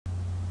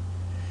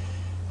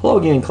Hello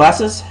again,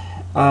 classes.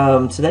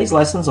 Today's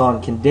lesson's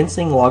on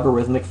condensing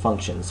logarithmic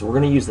functions. So we're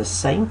going to use the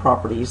same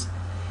properties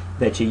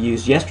that you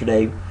used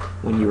yesterday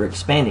when you were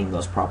expanding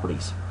those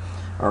properties,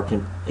 or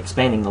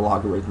expanding the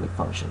logarithmic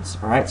functions.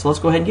 All right, so let's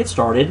go ahead and get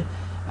started.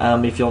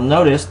 If you'll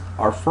notice,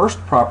 our first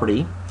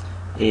property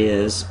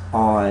is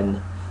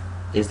called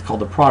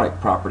the product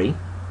property.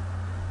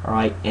 All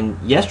right, and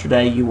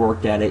yesterday you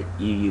worked at it.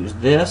 You used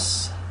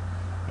this,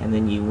 and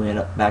then you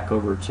went back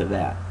over to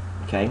that.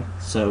 Okay,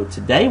 so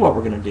today what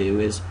we're going to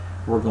do is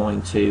we're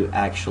going to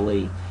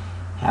actually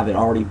have it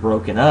already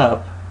broken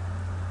up,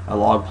 a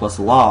log plus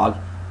a log,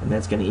 and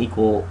that's going to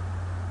equal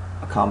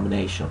a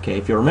combination. Okay,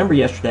 if you remember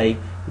yesterday,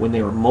 when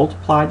they were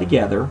multiplied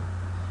together,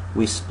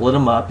 we split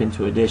them up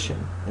into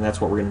addition, and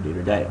that's what we're going to do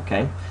today.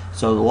 Okay,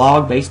 so the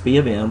log base b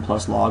of m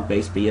plus log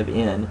base b of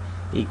n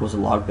equals a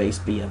log base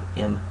b of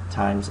m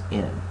times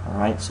n. All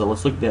right, so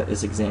let's look at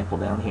this example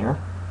down here.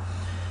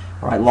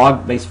 All right,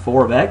 log base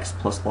 4 of x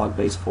plus log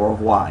base 4 of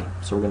y.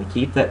 So we're going to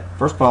keep that.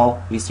 First of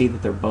all, we see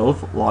that they're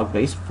both log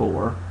base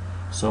 4,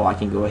 so I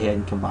can go ahead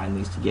and combine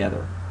these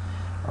together.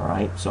 All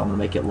right, so I'm going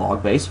to make it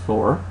log base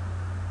 4.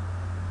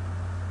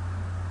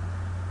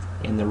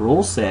 And the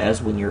rule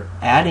says when you're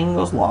adding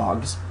those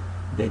logs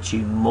that you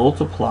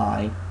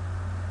multiply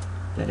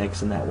that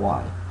x and that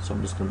y. So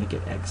I'm just going to make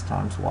it x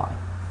times y.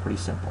 Pretty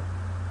simple.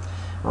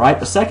 All right,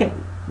 the second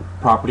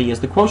property is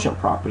the quotient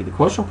property. The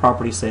quotient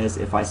property says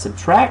if I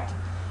subtract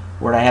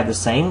where I have the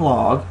same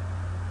log,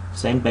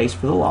 same base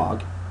for the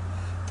log,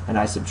 and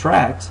I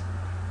subtract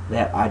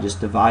that, I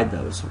just divide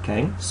those.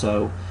 Okay,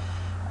 so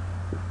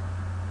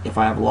if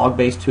I have log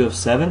base 2 of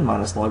 7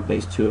 minus log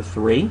base 2 of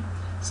 3,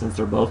 since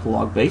they're both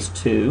log base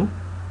 2,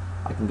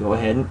 I can go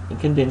ahead and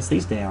condense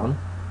these down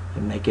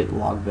and make it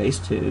log base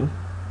 2.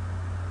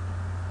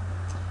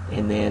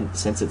 And then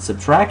since it's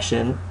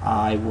subtraction,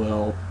 I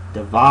will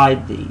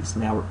divide these.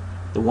 Now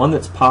the one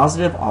that's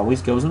positive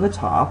always goes in the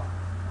top,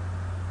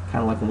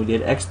 kind of like when we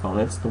did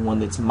exponents. The one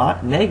that's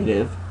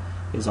negative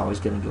is always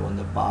going to go in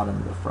the bottom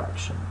of the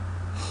fraction.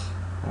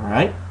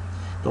 Alright?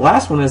 The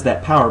last one is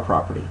that power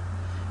property,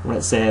 when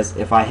it says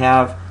if I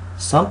have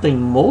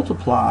something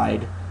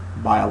multiplied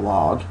by a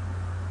log,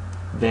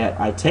 that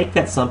I take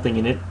that something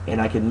in it and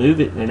I can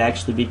move it and it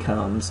actually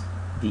becomes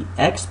the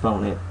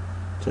exponent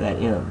to that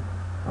m.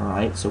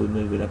 Alright, so we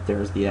move it up there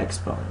as the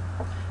exponent.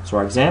 So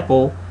our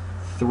example,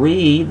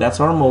 3, that's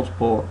our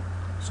multiple,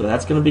 so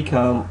that's going to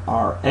become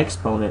our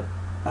exponent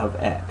of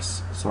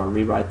x. So I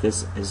rewrite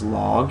this as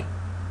log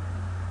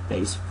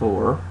base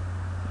 4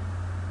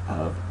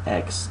 of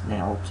x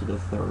now to the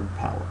third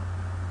power.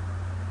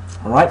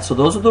 Alright, so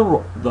those are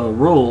the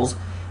rules,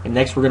 and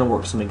next we're going to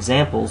work some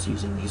examples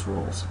using these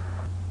rules.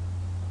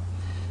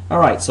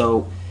 Alright,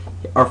 so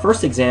our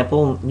first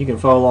example, you can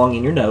follow along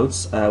in your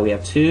notes. We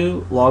have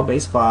 2 log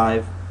base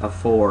 5 of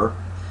 4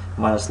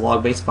 minus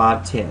log base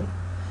 5 10.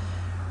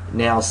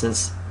 Now,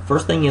 since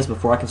first thing is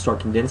before I can start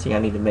condensing, I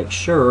need to make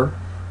sure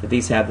that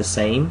these have the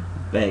same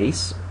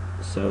base,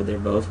 so they're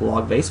both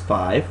log base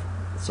 5,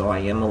 so I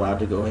am allowed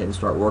to go ahead and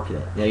start working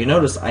it. Now you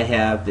notice I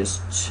have this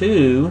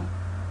 2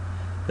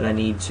 that I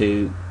need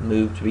to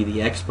move to be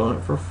the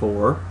exponent for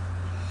 4,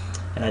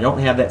 and I don't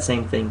have that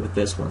same thing with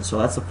this one, so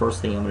that's the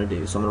first thing I'm going to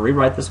do. So I'm going to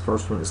rewrite this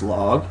first one as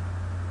log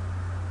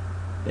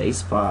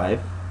base 5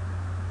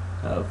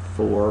 of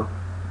 4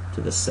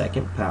 to the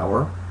second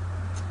power,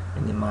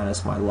 and then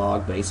minus my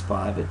log base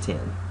 5 at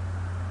 10.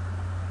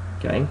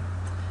 Okay?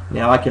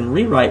 Now I can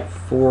rewrite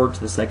 4 to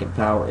the second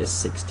power as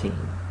 16.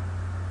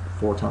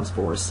 4 times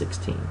 4 is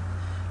 16.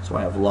 So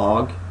I have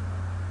log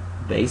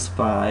base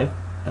 5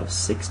 of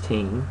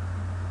 16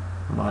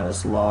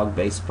 minus log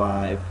base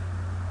 5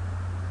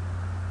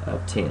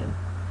 of 10.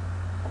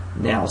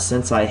 Now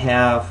since I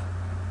have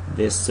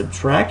this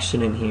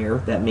subtraction in here,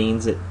 that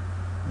means that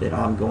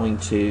I'm going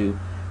to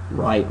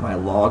write my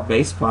log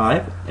base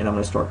 5 and I'm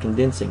going to start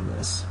condensing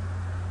this.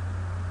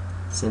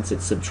 Since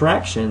it's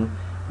subtraction,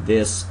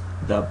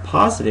 the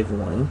positive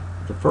one,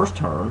 the first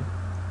term,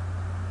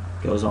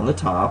 goes on the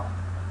top,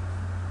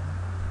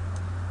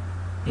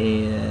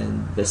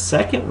 and the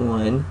second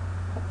one,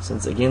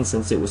 since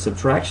it was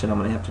subtraction, I'm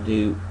going to have to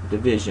do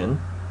division.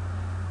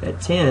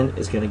 That 10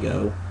 is going to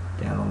go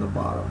down on the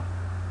bottom.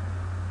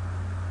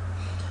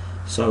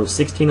 So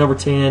 16 over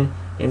 10,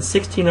 and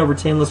 16 over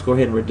 10, let's go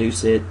ahead and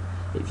reduce it.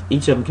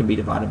 Each of them can be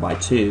divided by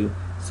 2,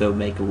 so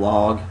make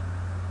log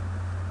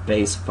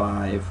base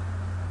 5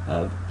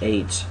 of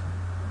 8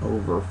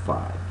 over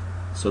 5.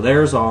 So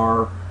there's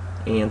our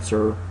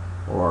answer,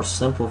 or our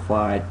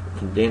simplified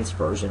condensed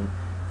version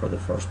for the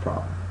first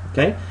problem.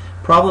 Okay?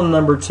 Problem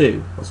number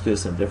 2. Let's do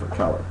this in a different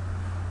color.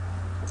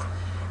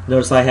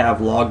 Notice I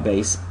have log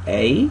base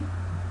A,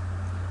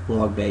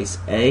 log base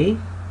A,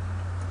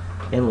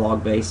 and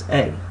log base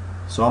A.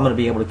 So I'm going to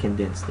be able to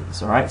condense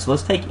these. Alright, so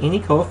let's take any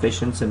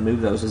coefficients and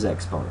move those as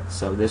exponents.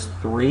 So this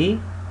 3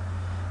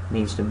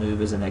 needs to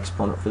move as an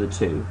exponent for the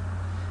 2.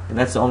 And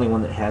that's the only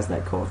one that has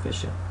that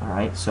coefficient.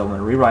 Alright, so I'm going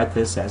to rewrite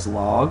this as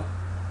log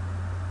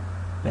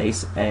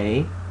base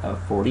A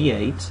of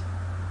 48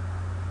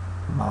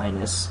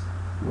 minus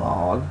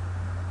log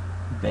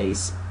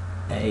base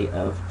a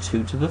of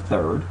 2 to the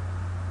third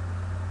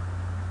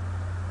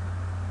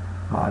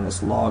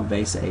minus log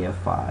base a of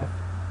 5.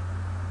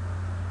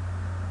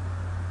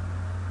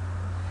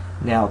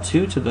 Now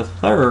 2 to the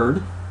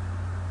third,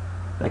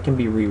 that can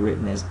be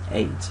rewritten as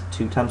 8.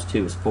 2 times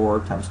 2 is 4,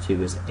 times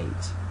 2 is 8.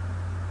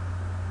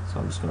 So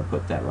I'm just going to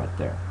put that right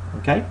there.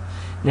 Okay?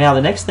 Now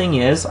the next thing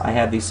is I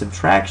have these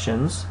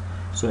subtractions.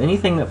 So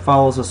anything that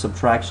follows a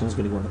subtraction is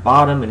going to go on the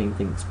bottom, and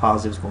anything that's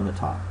positive is going on the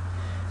top.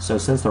 So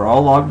since they're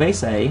all log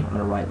base A, I'm going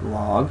to write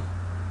log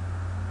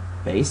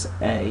base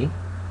A.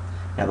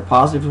 Now the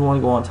positives want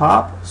to go on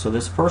top, so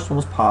this first one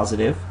was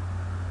positive.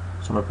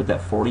 So I'm going to put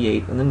that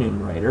 48 in the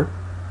numerator.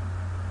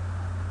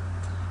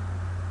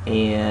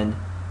 And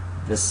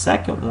the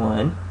second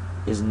one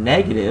is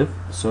negative,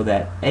 so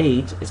that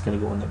 8 is going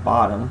to go on the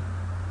bottom.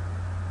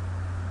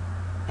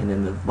 And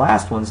then the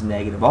last one's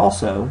negative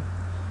also,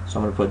 so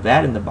I'm going to put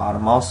that in the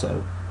bottom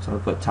also. So I'm going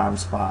to put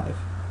times 5.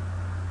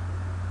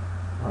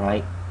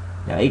 Alright,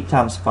 now 8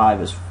 times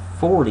 5 is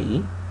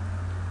 40,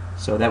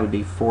 so that would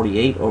be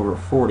 48 over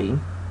 40.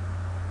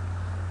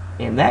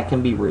 And that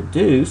can be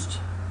reduced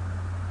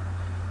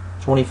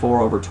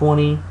 24 over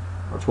 20,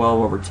 or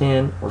 12 over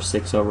 10, or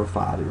 6 over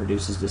 5. It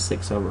reduces to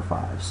 6 over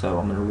 5. So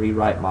I'm going to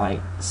rewrite my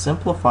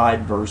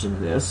simplified version of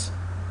this,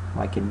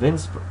 my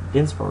condensed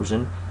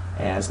version,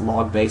 as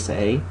log base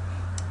A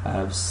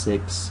of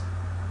 6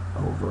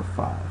 over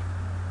 5.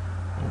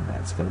 And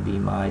that's going to be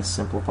my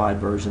simplified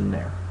version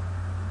there.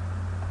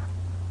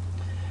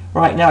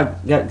 Right, now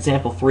I've got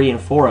example 3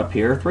 and 4 up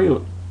here. 3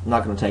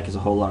 not going to take us a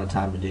whole lot of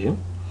time to do.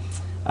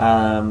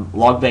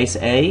 Log base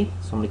A,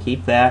 so I'm going to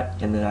keep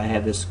that, and then I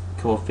have this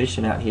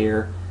coefficient out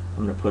here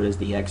I'm going to put as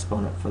the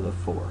exponent for the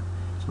 4. So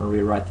I'm going to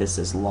rewrite this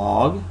as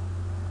log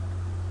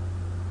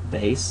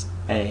base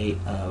A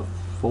of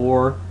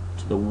 4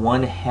 to the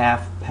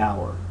 1/2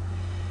 power.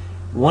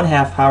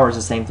 1/2 power is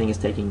the same thing as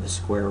taking the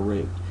square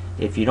root.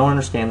 If you don't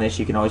understand this,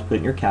 you can always put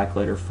in your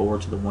calculator 4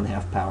 to the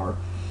 1/2 power.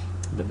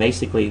 But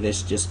basically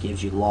this just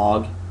gives you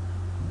log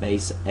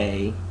base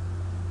A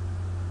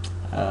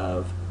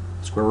of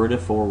square root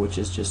of 4, which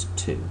is just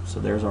 2. So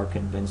there's our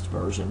condensed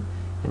version.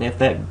 And if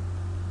that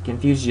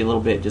confuses you a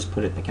little bit, just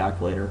put it in the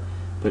calculator.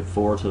 Put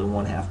 4 to the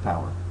 1/2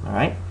 power.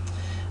 Alright?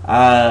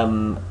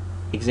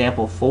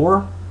 Example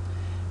 4,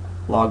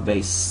 log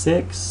base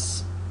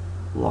 6,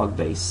 log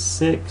base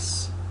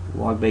 6,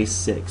 log base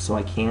 6. So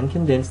I can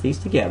condense these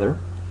together.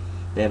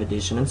 They have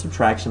addition and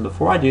subtraction.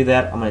 Before I do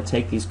that, I'm going to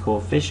take these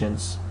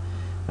coefficients.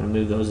 I'm going to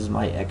move those as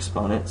my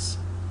exponents.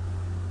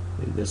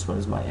 Move this one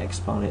as my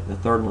exponent. The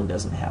third one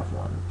doesn't have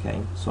one.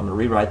 Okay, so I'm going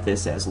to rewrite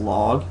this as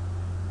log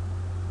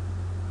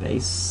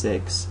base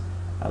 6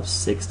 of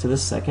 6 to the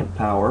 2nd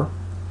power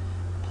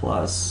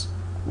plus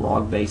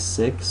log base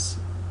 6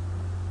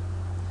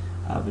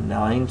 of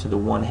 9 to the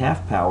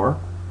 1/2 power,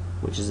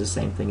 which is the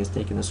same thing as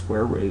taking the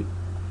square root,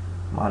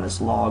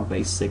 minus log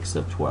base 6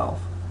 of 12.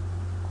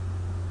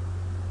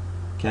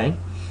 Okay,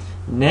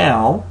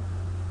 now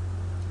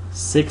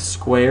 6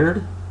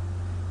 squared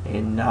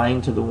and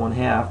 9 to the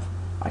 1/2,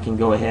 I can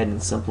go ahead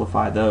and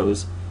simplify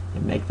those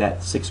and make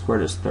that 6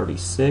 squared is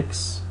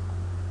 36,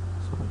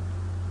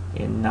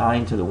 and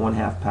 9 to the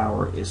 1/2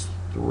 power is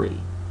 3.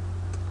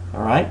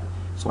 Alright,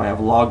 so I have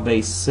log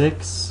base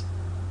 6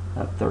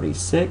 of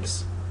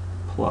 36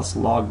 plus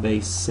log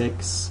base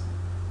 6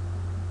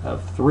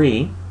 of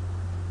 3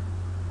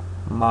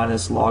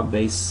 minus log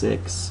base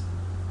 6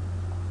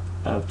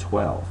 of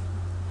 12.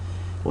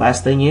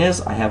 Last thing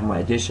is, I have my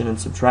addition and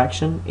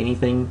subtraction.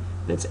 Anything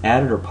that's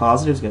added or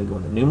positive is going to go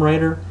in the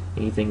numerator.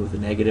 Anything with a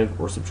negative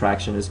or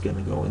subtraction is going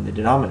to go in the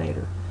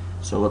denominator.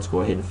 So let's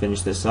go ahead and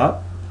finish this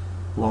up.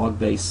 Log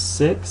base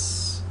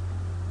 6,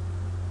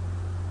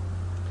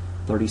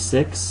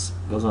 36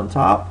 goes on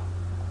top,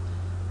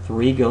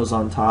 3 goes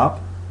on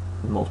top,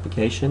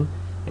 multiplication,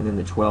 and then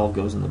the 12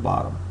 goes in the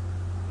bottom.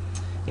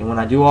 And when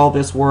I do all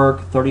this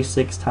work,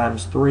 36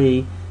 times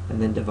 3, and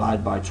then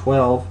divide by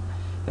 12,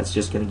 that's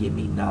just going to give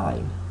me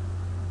 9.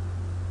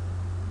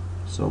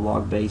 So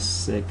log base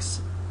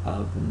 6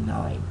 of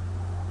 9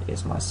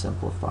 is my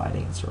simplified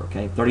answer.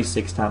 Okay,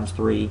 36 times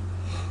 3,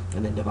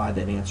 and then divide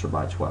that answer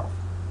by 12.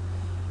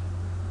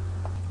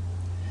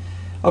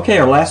 Okay,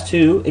 our last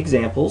two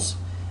examples.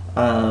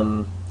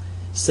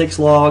 6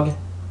 log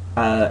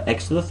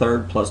x to the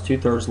third plus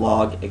 2/3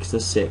 log x to the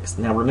sixth.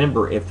 Now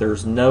remember, if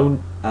there's no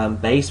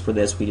base for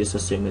this, we just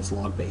assume it's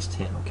log base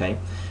 10. Okay.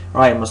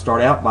 All right, I'm going to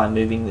start out by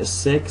moving this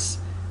 6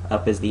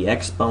 up as the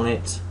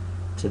exponent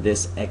to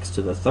this x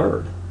to the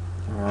third.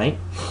 All right,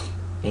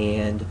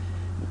 and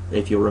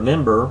if you'll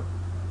remember,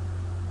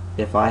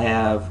 if I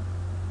have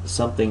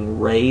something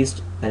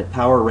raised, a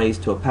power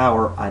raised to a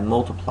power, I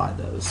multiply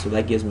those. So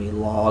that gives me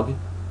log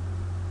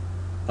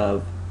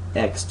of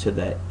x to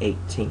the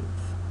 18th.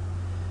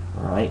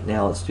 Alright,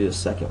 now let's do the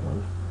second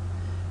one.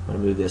 I'm going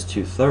to move this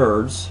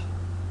 2/3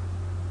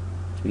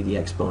 to be the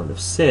exponent of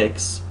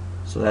 6.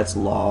 So that's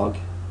log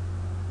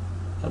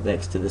of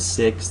x to the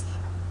 6th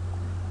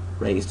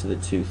raised to the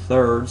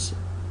 2/3.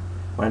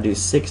 When I do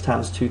 6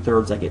 times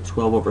 2/3, I get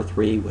 12 over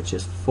 3, which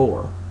is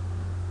 4.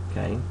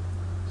 Okay,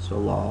 so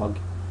log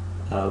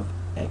of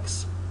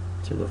x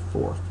to the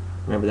 4th.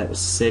 Remember, that was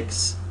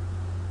 6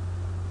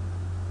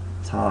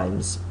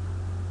 times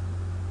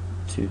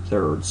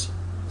 2/3.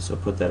 So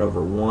put that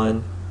over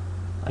 1.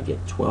 I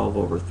get 12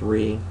 over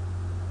 3,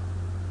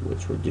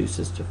 which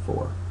reduces to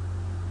 4.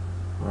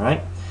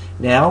 Alright?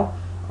 Now,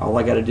 all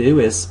I got to do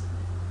is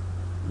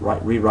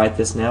rewrite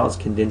this now as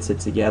condense it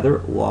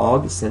together.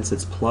 Log, since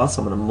it's plus,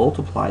 I'm going to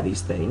multiply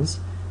these things.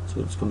 So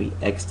it's going to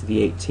be x to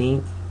the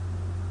 18th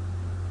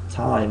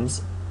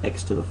times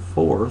x to the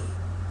 4th.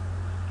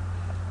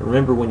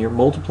 Remember, when you're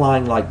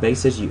multiplying like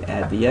bases, you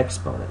add the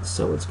exponents.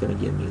 So it's going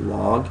to give me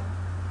log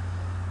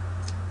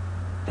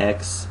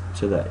x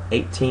to the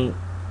 18th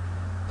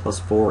plus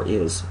 4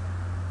 is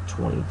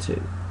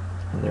 22.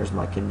 And there's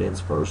my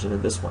condensed version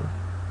of this one.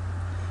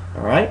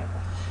 Alright?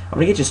 I'm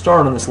going to get you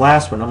started on this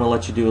last one. I'm going to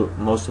let you do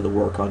most of the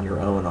work on your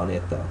own on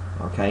it, though.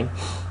 Okay?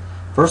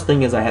 First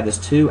thing is I have this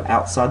 2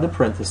 outside the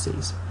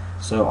parentheses.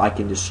 So I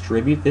can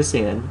distribute this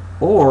in,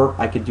 or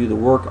I could do the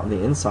work on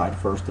the inside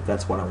first if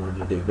that's what I wanted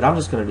to do. But I'm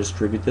just going to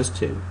distribute this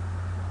 2.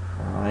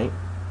 Alright?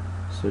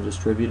 So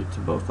distribute it to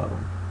both of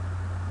them.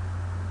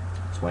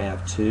 So I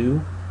have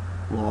 2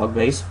 log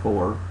base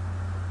 4,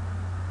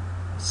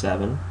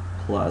 7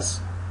 plus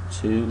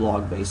 2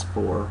 log base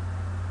 4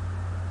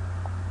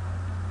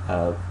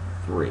 of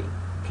 3.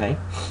 Okay?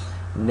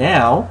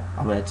 Now,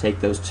 I'm going to take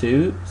those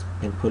 2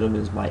 and put them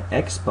as my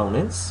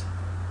exponents.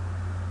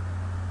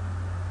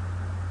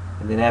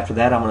 And then after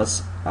that, I'm going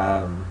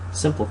to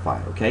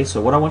simplify it. Okay?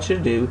 So what I want you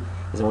to do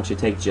is I want you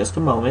to take just a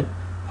moment,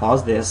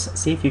 pause this,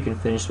 see if you can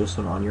finish this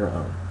one on your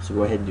own. So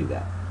go ahead and do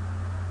that.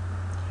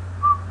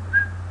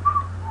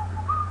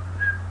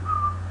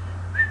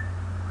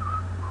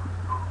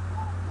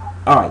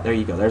 Alright, there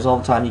you go. There's all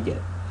the time you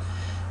get.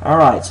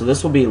 Alright, so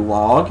this will be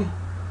log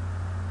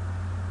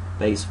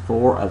base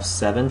 4 of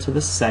 7 to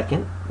the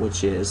 2nd,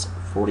 which is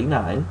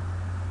 49.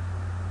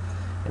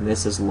 And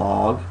this is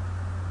log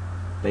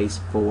base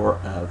 4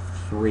 of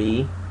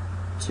 3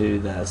 to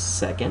the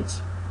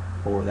 2nd,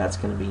 or that's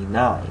going to be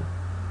 9.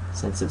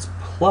 Since it's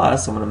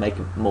plus, I'm going to make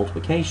a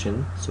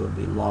multiplication, so it would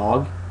be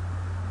log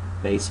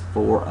base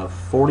 4 of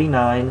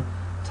 49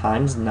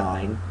 times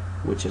 9,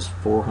 which is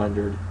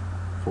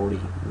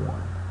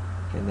 441.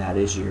 And that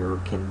is your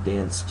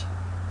condensed,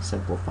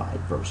 simplified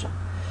version.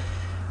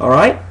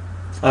 Alright,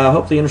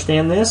 hopefully you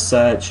understand this.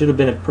 It should have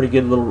been a pretty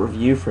good little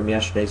review from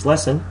yesterday's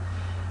lesson.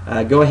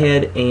 Go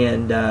ahead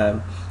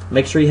and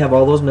make sure you have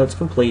all those notes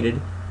completed,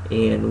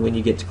 and when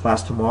you get to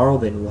class tomorrow,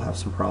 then we'll have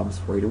some problems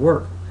for you to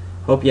work.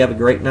 Hope you have a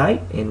great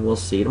night, and we'll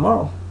see you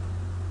tomorrow.